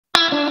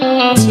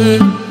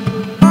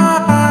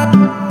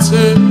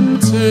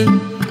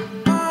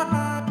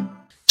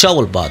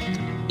Chubble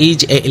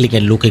is a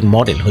elegant looking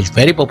model who is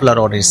very popular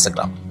on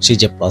Instagram. She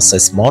is a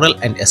plus-size model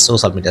and a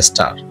social media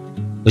star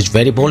who is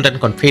very bold and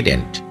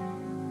confident.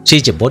 She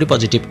is a body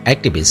positive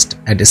activist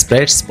and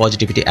spreads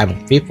positivity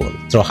among people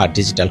through her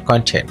digital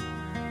content.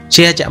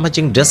 She has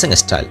amazing dressing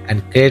style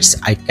and creates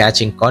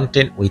eye-catching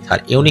content with her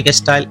unique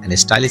style and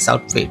stylish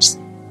outfits.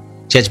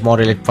 She has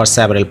modeled for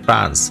several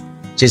brands.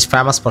 She is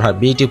famous for her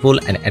beautiful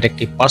and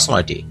attractive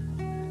personality.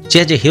 She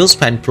has a huge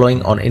fan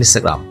following on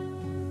Instagram.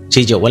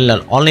 She is a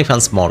well-known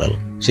OnlyFans model.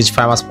 She is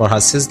famous for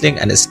her sizzling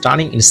and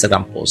stunning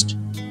Instagram posts.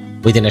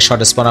 Within a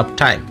short span of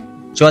time,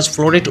 she was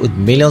flooded with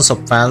millions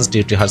of fans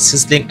due to her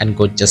sizzling and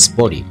gorgeous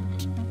body.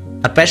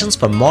 Her passion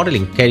for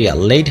modeling career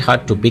led her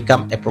to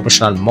become a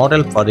professional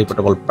model for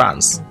reputable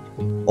brands.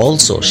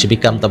 Also, she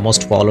became the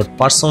most followed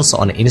person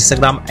on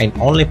Instagram and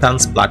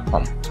OnlyFans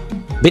platform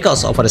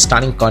because of her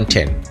stunning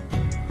content.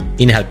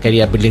 In her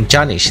career building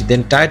journey, she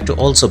then tried to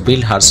also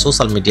build her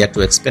social media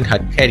to expand her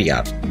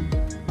career.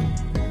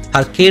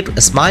 Her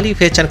cute, smiley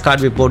face and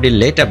curvy body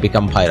later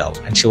became viral,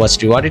 and she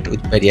was rewarded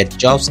with various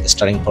jobs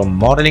starting from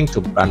modeling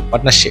to brand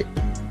partnership,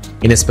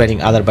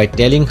 inspiring others by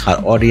telling her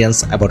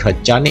audience about her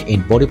journey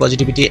in body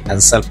positivity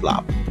and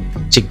self-love.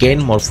 She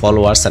gained more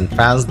followers and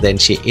fans than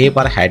she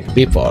ever had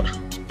before.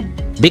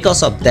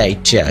 Because of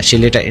that, she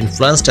later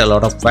influenced a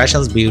lot of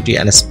fashion, beauty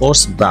and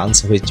sports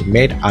brands, which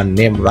made her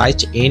name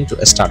rise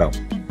into stardom.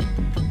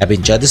 Have you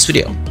enjoyed this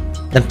video?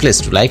 Then please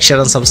do like, share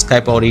and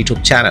subscribe our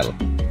YouTube channel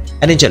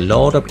and enjoy a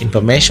lot of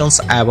information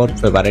about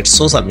favorite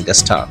social media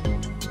star.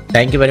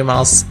 Thank you very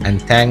much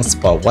and thanks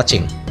for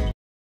watching.